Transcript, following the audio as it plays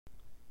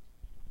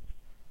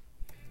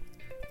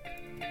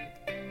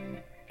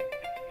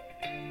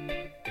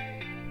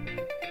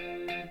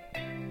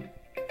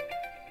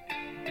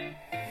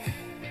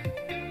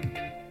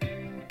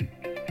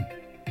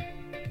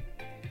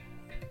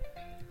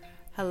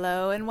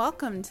Hello and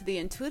welcome to the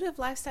Intuitive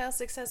Lifestyle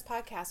Success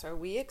Podcast, where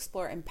we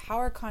explore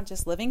empowered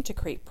conscious living to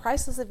create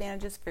priceless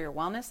advantages for your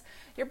wellness,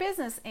 your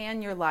business,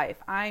 and your life.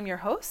 I'm your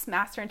host,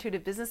 Master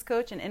Intuitive Business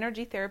Coach and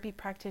Energy Therapy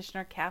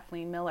Practitioner,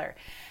 Kathleen Miller.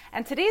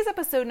 And today's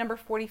episode number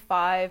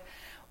 45,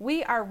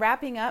 we are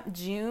wrapping up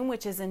June,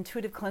 which is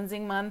Intuitive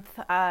Cleansing Month.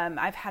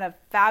 I've had a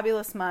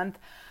fabulous month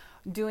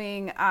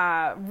doing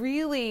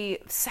really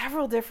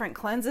several different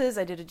cleanses.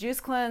 I did a juice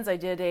cleanse. I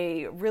did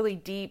a really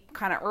deep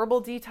kind of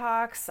herbal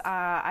detox.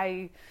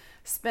 I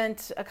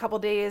spent a couple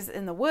days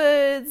in the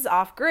woods,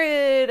 off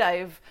grid.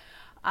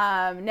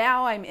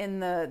 Now I'm in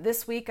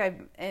this week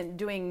I'm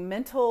doing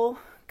mental,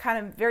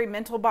 kind of very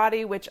mental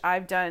body, which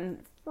I've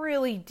done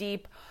really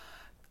deep,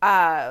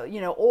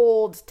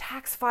 old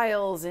tax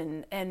files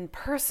and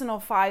personal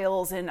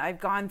files. And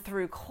I've gone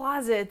through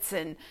closets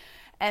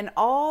and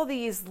all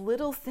these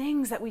little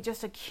things that we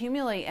just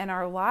accumulate in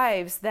our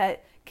lives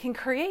that can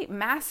create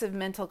massive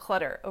mental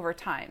clutter over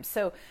time.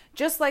 So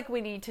just like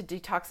we need to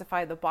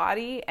detoxify the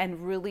body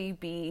and really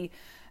be,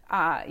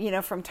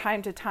 from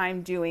time to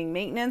time doing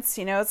maintenance,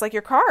 it's like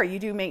your car, you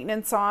do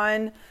maintenance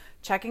on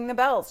checking the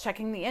belts,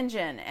 checking the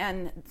engine.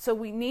 And so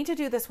we need to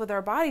do this with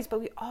our bodies,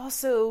 but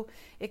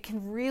it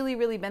can really,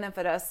 really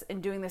benefit us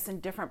in doing this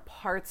in different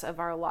parts of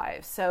our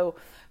lives. So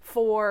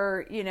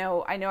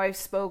I know I've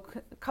spoke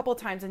a couple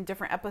times in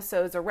different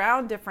episodes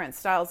around different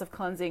styles of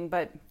cleansing,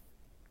 but,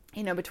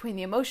 between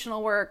the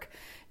emotional work,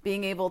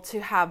 being able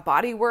to have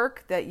body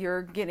work that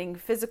you're getting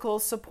physical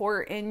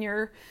support in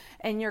your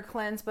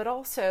cleanse, but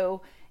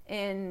also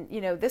in,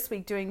 this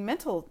week doing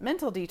mental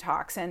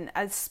detox, and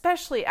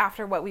especially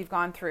after what we've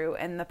gone through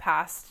in the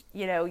past,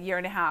 year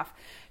and a half,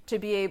 to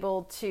be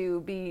able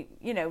to be,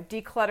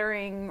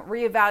 decluttering,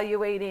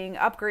 reevaluating,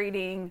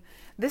 upgrading.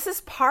 This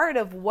is part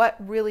of what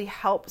really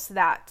helps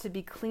that to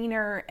be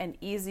cleaner and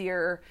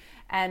easier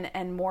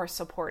and more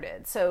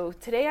supported. So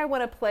today I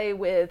want to play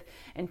with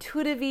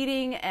intuitive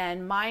eating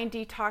and mind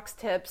detox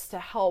tips to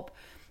help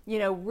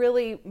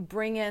really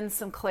bring in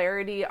some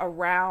clarity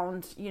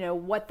around,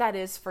 what that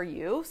is for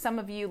you. Some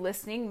of you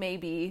listening may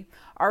be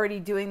already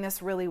doing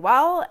this really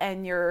well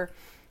and you're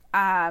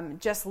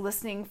just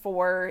listening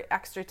for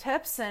extra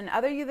tips, and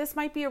other you, this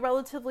might be a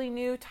relatively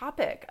new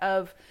topic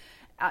of,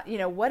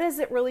 what does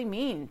it really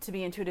mean to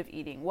be intuitive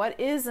eating? What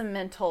is a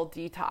mental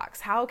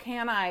detox? How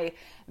can I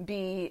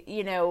be,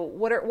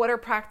 what are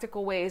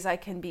practical ways I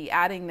can be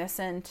adding this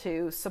in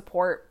to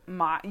support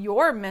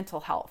your mental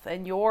health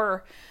and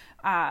your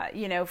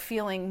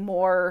feeling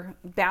more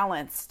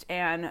balanced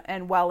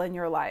and well in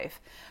your life.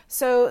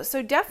 So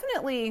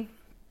definitely,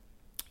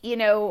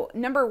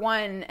 number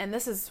one, and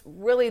this is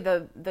really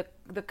the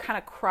kind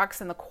of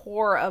crux and the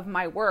core of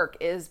my work,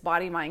 is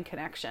body-mind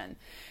connection,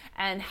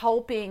 and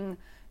helping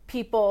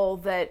people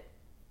that,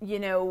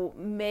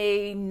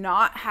 may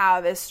not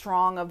have as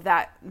strong of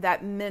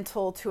that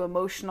mental to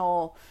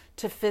emotional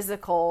to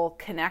physical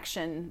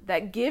connection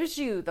that gives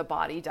you the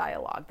body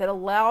dialogue, that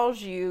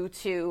allows you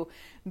to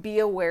be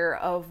aware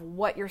of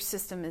what your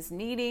system is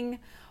needing,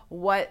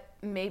 what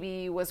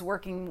maybe was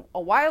working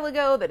a while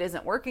ago that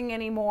isn't working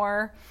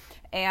anymore,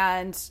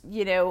 and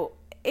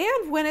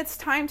when it's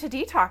time to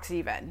detox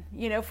even.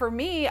 For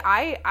me,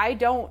 I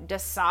don't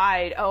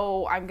decide,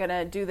 I'm going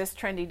to do this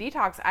trendy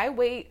detox. I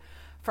wait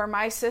for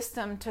my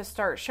system to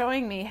start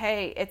showing me,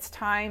 hey, it's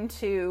time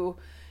to,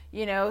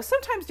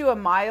 sometimes do a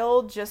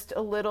mild, just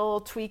a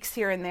little tweaks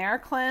here and there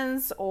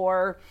cleanse,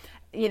 or,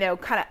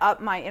 kind of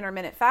up my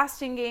intermittent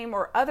fasting game,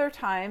 or other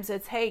times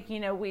it's, hey,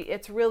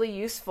 it's really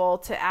useful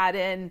to add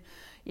in,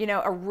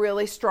 a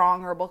really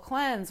strong herbal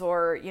cleanse,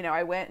 or,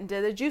 I went and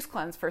did a juice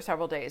cleanse for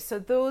several days. So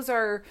those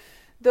are,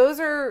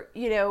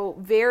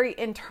 very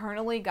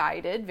internally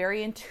guided,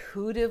 very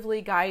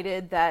intuitively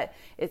guided, that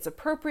it's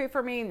appropriate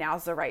for me.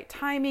 Now's the right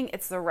timing.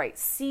 It's the right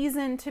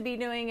season to be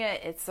doing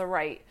it. It's the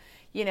right,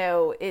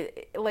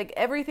 like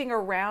everything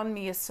around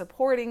me is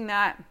supporting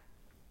that.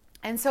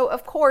 And so,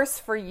 of course,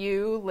 for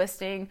you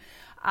listening,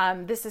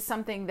 this is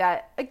something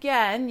that,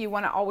 again, you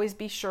want to always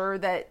be sure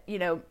that,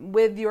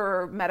 with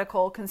your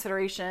medical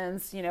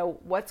considerations,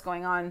 what's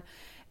going on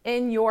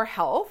in your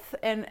health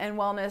and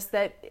wellness,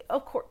 that,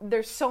 of course,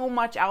 there's so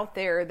much out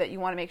there that you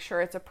want to make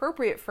sure it's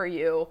appropriate for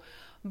you.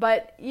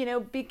 But,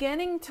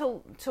 beginning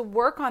to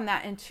work on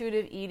that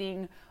intuitive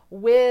eating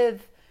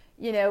with,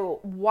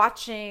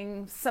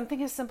 watching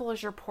something as simple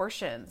as your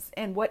portions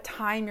and what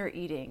time you're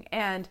eating.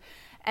 And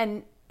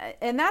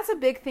that's a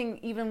big thing,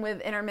 even with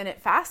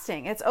intermittent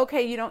fasting. It's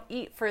okay, you don't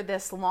eat for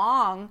this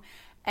long,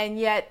 and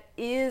yet,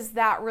 is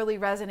that really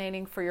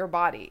resonating for your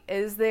body?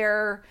 Is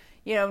there,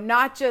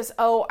 not just,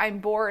 I'm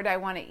bored, I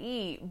want to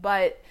eat,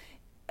 but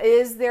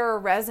is there a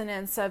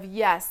resonance of,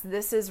 yes,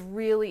 this is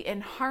really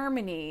in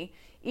harmony,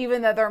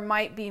 even though there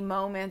might be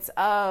moments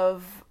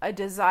of a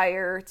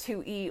desire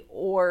to eat,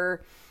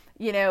 or,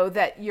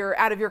 that you're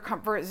out of your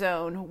comfort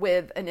zone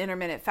with an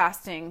intermittent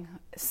fasting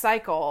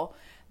cycle,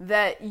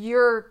 that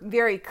you're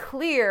very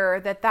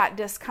clear that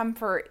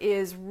discomfort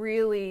is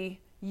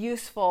really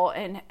useful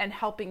and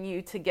helping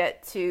you to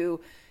get to,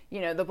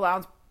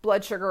 the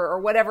blood sugar or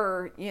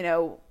whatever,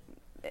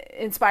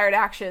 inspired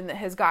action that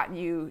has gotten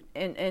you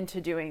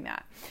into doing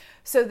that.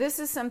 So this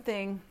is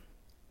something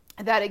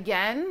that,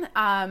 again,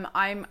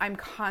 I'm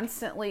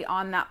constantly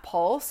on that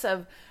pulse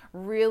of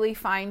really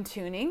fine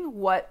tuning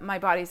what my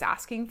body's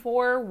asking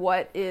for,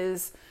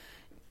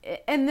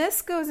 and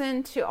this goes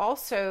into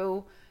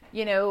also,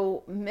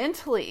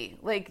 mentally,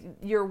 like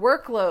your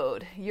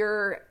workload,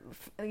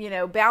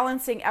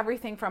 balancing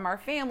everything from our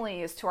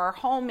families to our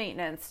home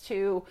maintenance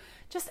to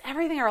just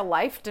everything our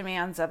life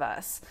demands of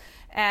us,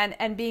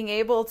 and being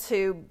able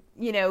to,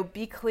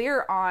 be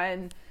clear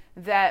on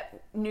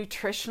that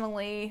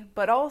nutritionally,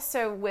 but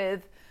also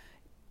with,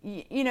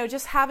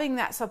 just having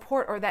that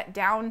support or that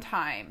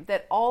downtime,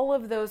 that all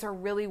of those are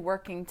really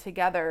working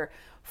together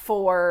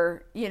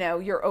for,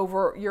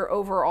 your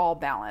overall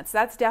balance.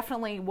 That's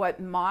definitely what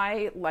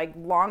my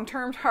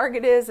long-term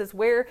target is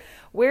where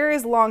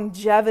is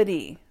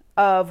longevity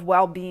of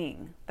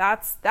well-being.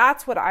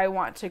 That's what I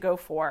want to go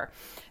for.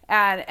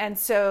 And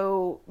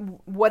so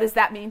what does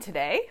that mean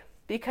today?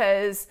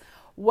 Because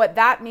what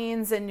that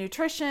means in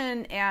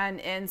nutrition and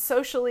in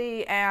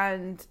socially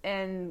and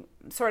in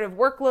sort of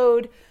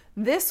workload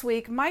this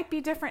week might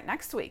be different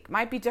next week,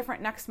 might be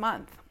different next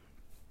month.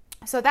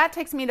 So that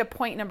takes me to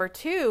point number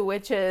 2,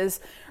 which is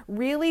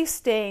really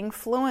staying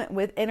fluent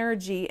with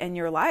energy in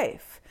your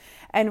life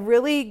and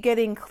really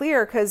getting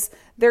clear, because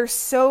there's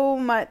so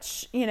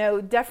much,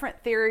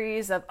 different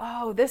theories of,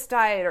 this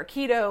diet or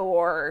keto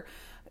or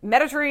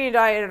Mediterranean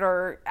diet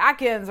or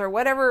Atkins or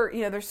whatever,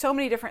 there's so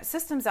many different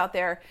systems out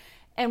there.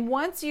 And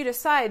once you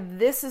decide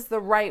this is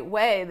the right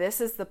way, this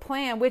is the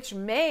plan, which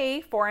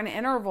may, for an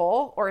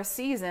interval or a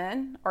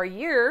season or a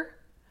year,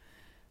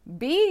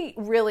 be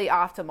really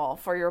optimal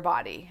for your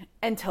body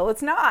until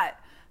it's not.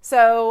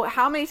 So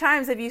how many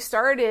times have you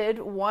started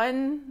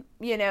one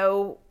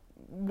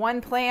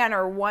plan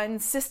or one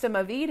system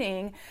of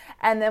eating,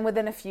 and then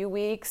within a few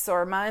weeks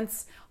or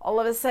months,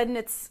 all of a sudden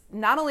it's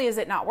not only is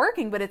it not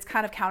working, but it's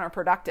kind of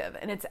counterproductive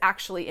and it's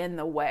actually in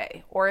the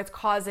way or it's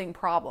causing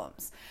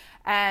problems.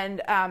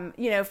 And,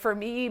 for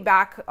me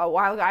back a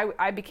while ago,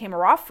 I became a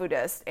raw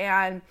foodist,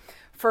 and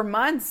for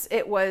months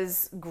it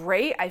was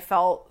great. I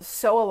felt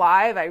so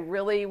alive. I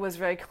really was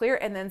very clear.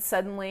 And then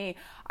suddenly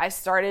I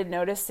started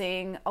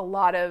noticing a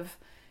lot of,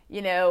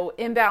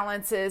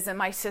 imbalances, and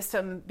my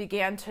system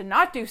began to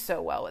not do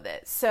so well with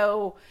it.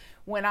 So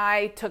when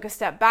I took a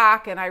step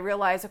back and I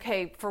realized,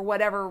 okay, for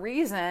whatever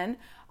reason,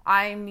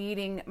 I'm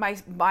needing,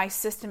 my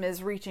system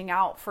is reaching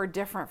out for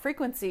different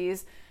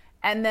frequencies.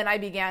 And then I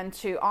began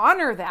to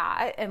honor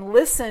that and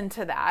listen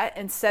to that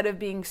instead of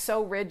being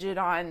so rigid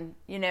on,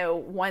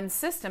 one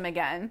system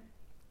again.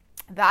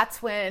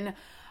 That's when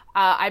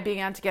I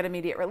began to get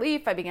immediate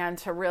relief. I began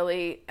to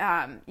really,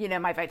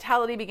 my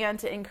vitality began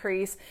to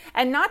increase.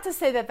 And not to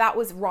say that that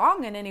was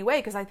wrong in any way,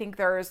 because I think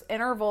there's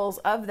intervals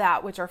of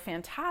that which are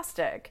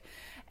fantastic.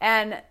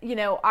 And,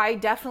 I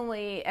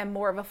definitely am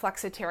more of a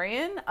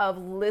flexitarian of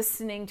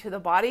listening to the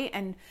body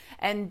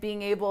and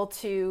being able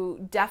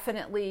to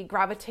definitely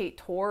gravitate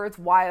towards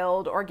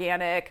wild,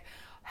 organic,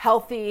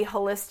 healthy,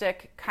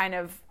 holistic kind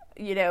of,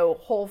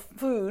 whole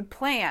food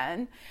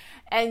plan.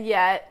 And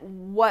yet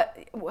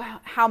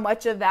how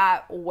much of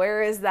that,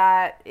 where is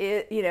that,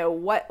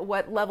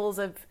 what levels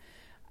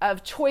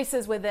of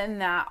choices within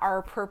that are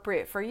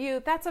appropriate for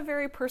you, that's a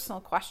very personal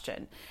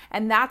question.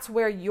 And that's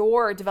where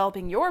you're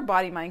developing your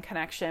body-mind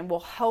connection will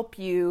help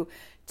you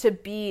to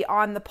be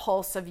on the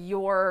pulse of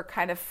your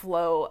kind of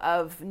flow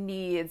of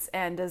needs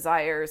and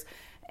desires,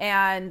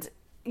 and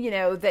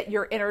that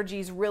your energy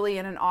is really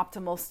in an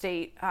optimal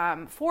state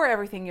for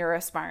everything you're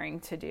aspiring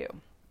to do.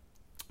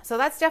 So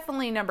that's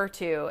definitely number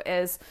 2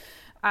 is,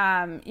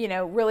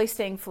 really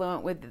staying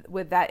fluent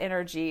with that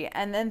energy.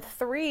 And then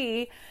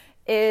 3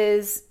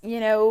 is,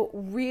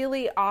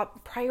 really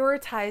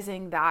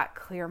prioritizing that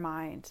clear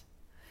mind.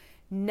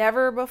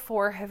 Never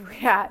before have we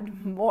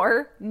had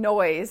more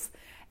noise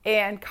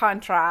and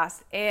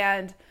contrast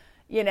and,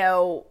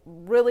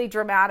 really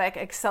dramatic,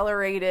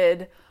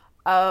 accelerated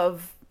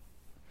of,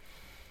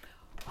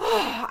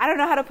 I don't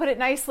know how to put it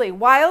nicely,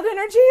 wild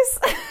energies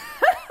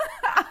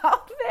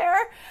out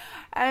there.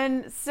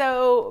 And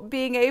so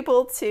being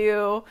able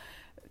to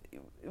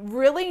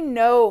really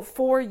know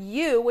for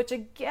you, which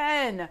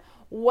again,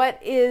 what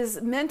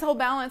is mental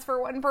balance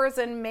for one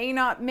person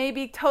may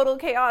be total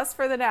chaos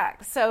for the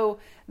next. So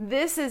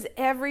this is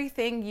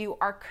everything you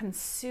are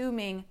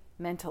consuming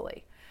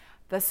mentally.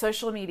 The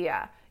social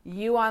media,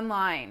 you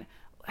online,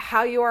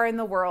 how you are in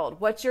the world,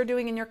 what you're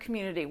doing in your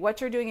community,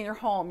 what you're doing in your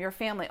home, your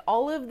family,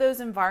 all of those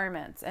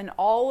environments and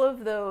all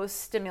of those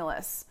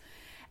stimulus,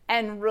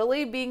 and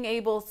really being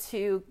able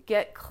to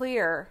get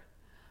clear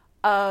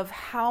of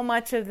how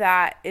much of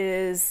that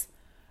is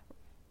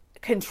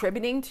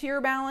contributing to your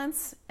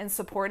balance and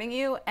supporting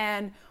you,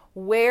 and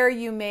where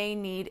you may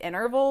need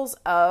intervals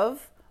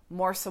of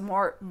more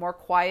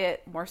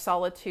quiet, more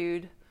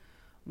solitude,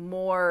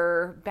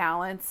 more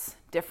balance,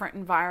 different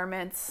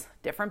environments,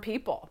 different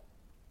people.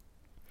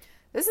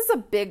 This is a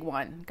big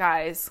one,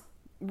 guys.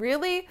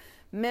 Really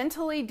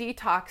mentally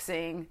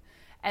detoxing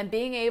And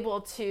being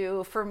able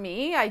to, for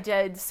me, I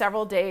did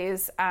several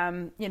days,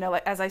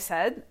 like, as I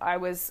said, I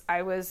was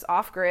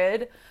off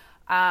grid.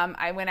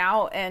 I went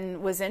out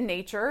and was in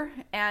nature,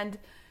 and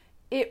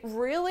it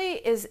really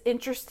is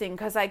interesting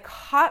because I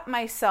caught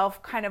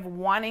myself kind of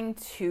wanting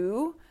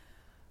to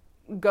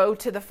go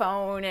to the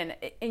phone, and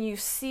you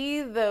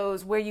see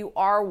those where you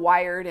are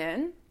wired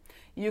in.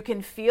 You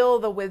can feel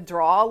the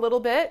withdrawal a little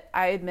bit,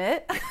 I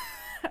admit,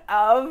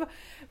 of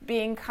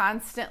being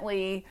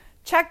constantly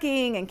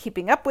checking and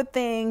keeping up with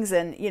things.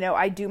 And,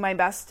 I do my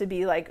best to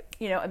be like,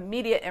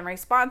 immediate in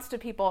response to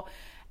people.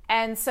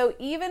 And so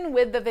even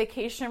with the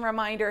vacation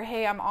reminder,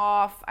 hey, I'm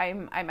off,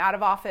 I'm out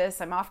of office,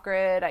 I'm off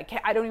grid,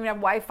 I don't even have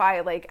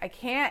Wi-Fi, like I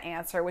can't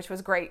answer, which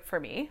was great for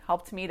me,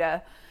 helped me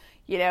to,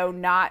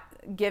 not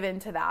give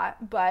into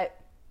that. But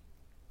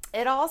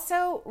it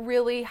also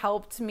really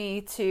helped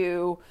me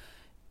to,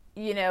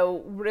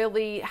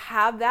 really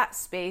have that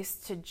space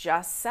to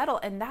just settle.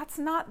 And that's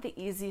not the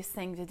easiest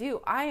thing to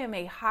do. I am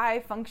a high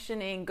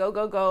functioning,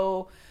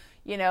 go,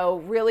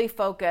 really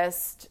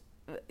focused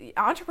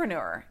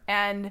entrepreneur.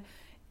 And,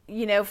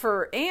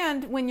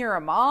 and when you're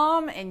a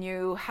mom and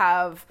you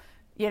have,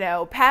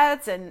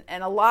 pets and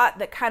a lot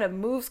that kind of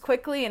moves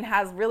quickly and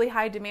has really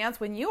high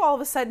demands, when you all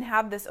of a sudden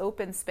have this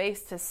open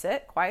space to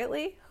sit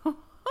quietly,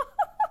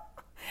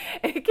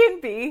 it can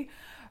be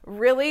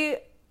really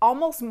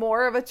almost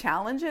more of a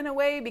challenge in a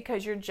way,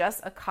 because you're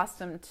just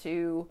accustomed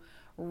to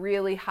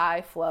really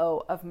high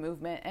flow of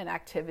movement and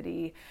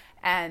activity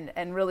and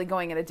really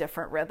going in a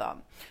different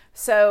rhythm.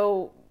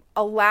 So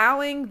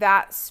allowing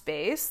that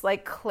space,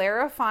 like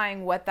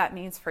clarifying what that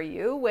means for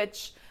you,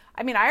 which,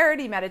 I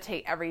already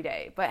meditate every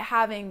day, but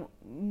having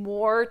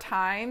more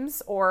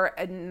times or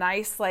a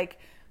nice like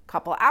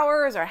couple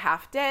hours or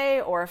half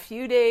day or a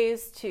few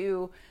days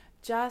to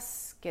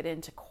just get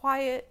into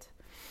quiet,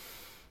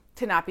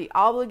 to not be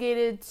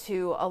obligated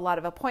to a lot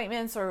of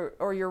appointments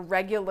or your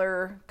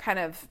regular kind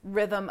of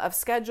rhythm of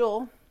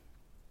schedule,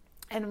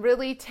 and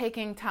really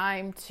taking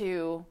time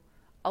to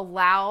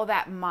allow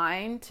that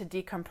mind to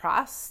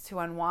decompress, to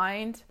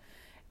unwind,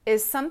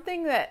 is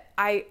something that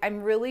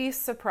I'm really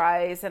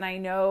surprised. And I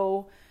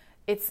know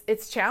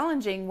it's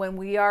challenging when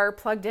we are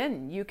plugged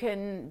in. You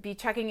can be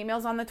checking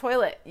emails on the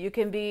toilet. You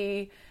can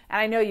be, and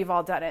I know you've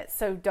all done it,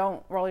 so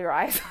don't roll your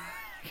eyes,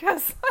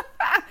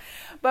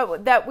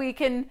 but that we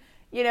can,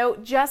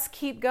 just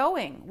keep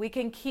going. We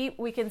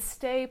can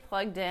stay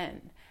plugged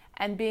in,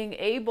 and being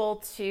able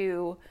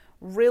to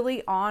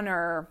really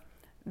honor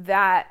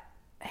that,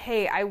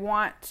 hey, I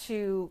want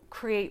to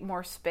create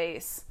more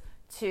space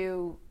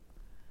to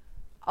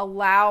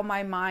allow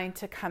my mind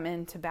to come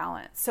into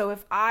balance. So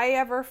if I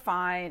ever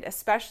find,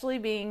 especially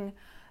being,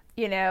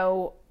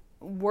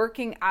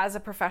 working as a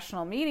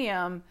professional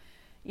medium,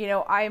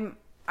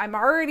 I'm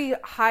already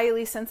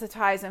highly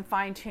sensitized and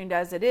fine-tuned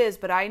as it is,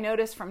 but I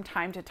notice from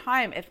time to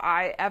time, if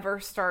I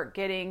ever start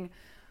getting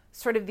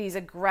sort of these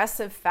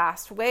aggressive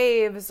fast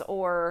waves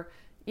or,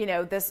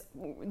 this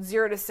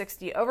 0 to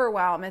 60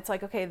 overwhelm, it's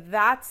like, okay,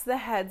 that's the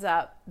heads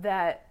up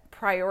that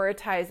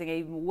prioritizing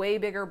a way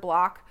bigger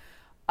block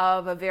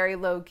of a very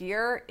low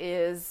gear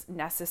is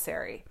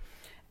necessary.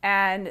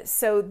 And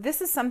so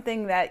this is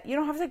something that you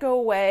don't have to go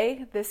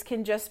away. This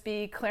can just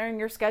be clearing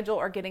your schedule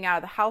or getting out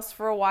of the house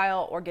for a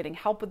while or getting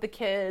help with the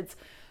kids,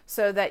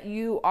 so that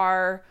you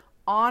are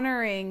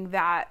honoring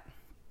that,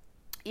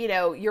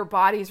 your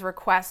body's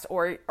request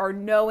or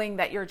knowing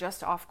that you're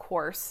just off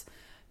course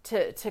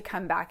to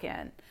come back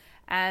in.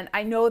 And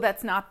I know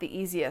that's not the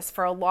easiest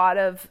for a lot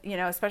of,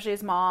 especially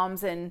as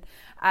moms and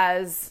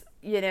as,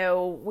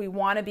 we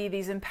want to be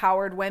these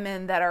empowered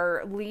women that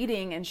are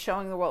leading and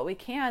showing the world we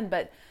can,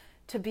 but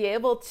to be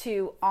able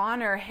to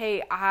honor,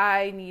 hey,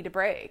 I need a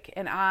break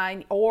and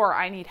I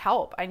need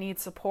help, I need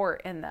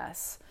support in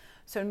this.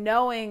 So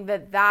knowing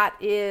that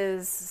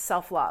is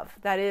self-love,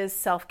 that is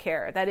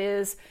self-care, that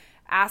is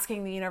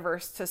asking the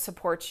universe to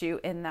support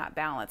you in that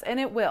balance. And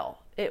it will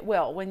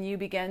when you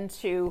begin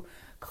to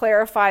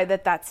clarify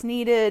that that's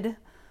needed,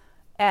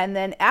 and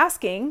then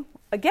asking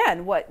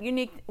again, what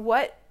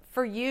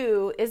for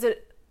you, is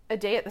it a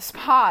day at the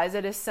spa? Is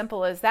it as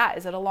simple as that?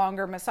 Is it a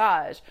longer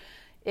massage?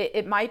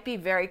 It might be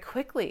very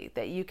quickly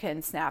that you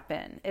can snap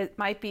in. It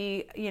might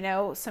be,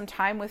 some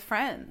time with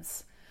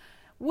friends,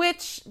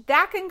 which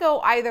that can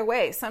go either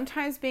way.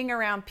 Sometimes being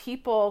around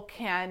people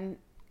can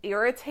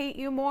irritate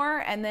you more,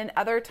 and then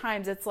other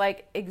times it's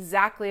like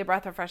exactly a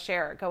breath of fresh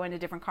air. Go into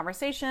different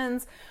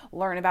conversations,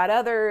 learn about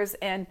others,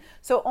 and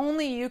so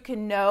only you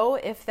can know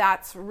if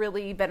that's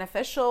really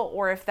beneficial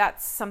or if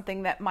that's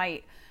something that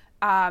might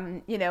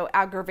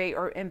aggravate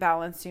or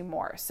imbalance you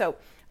more. So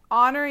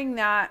honoring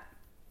that,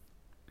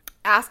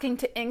 asking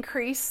to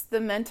increase the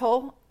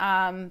mental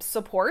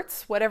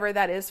supports, whatever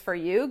that is for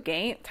you,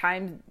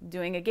 time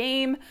doing a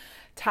game,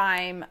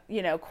 time,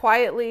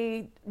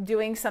 quietly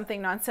doing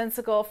something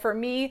nonsensical. For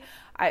me,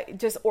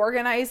 just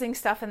organizing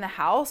stuff in the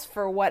house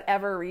for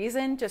whatever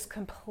reason just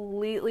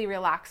completely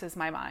relaxes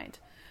my mind.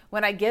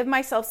 When I give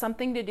myself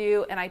something to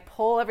do and I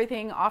pull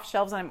everything off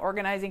shelves and I'm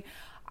organizing,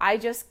 I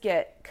just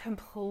get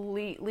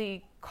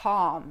completely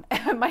calm.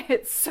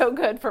 It's so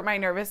good for my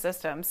nervous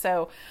system.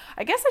 So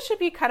I guess I should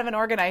be kind of an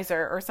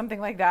organizer or something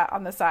like that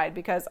on the side,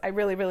 because I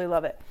really, really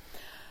love it.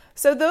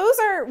 So those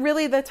are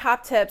really the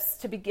top tips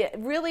to begin,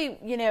 really,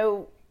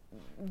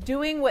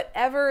 doing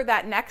whatever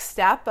that next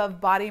step of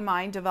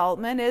body-mind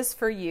development is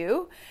for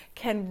you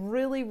can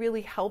really,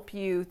 really help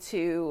you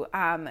to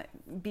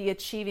be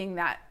achieving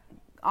that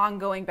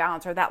ongoing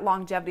balance or that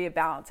longevity of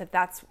balance, if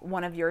that's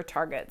one of your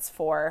targets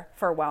for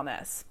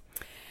wellness.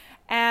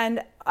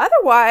 And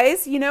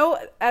otherwise,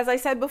 as I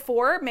said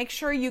before, make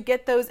sure you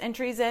get those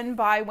entries in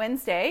by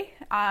Wednesday.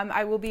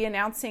 I will be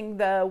announcing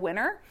the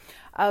winner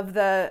of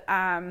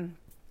the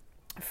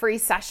free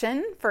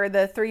session for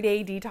the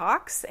 3-day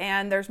detox.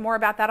 And there's more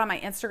about that on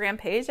my Instagram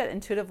page at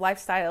Intuitive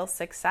Lifestyle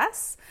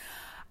Success.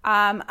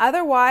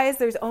 Otherwise,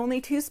 there's only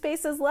 2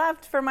 spaces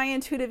left for my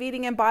Intuitive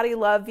Eating and Body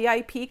Love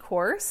VIP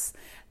course.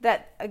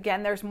 That,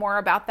 again, there's more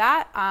about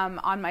that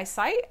on my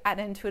site at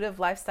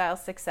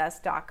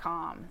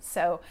intuitivelifestylesuccess.com.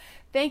 So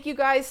thank you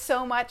guys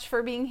so much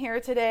for being here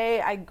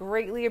today. I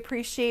greatly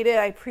appreciate it.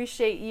 I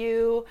appreciate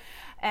you.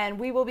 And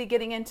we will be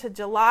getting into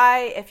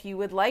July. If you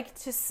would like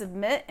to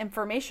submit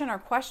information or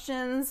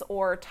questions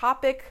or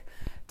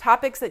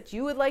topics that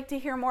you would like to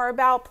hear more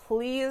about,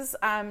 please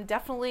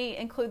definitely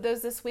include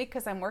those this week,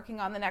 because I'm working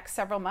on the next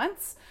several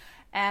months.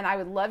 And I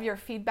would love your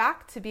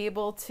feedback to be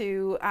able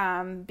to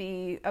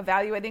be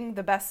evaluating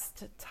the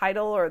best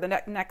title or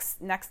the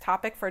next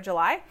topic for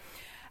July.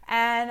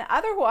 And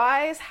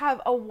otherwise,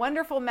 have a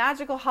wonderful,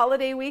 magical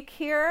holiday week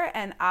here,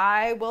 and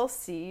I will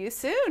see you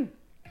soon.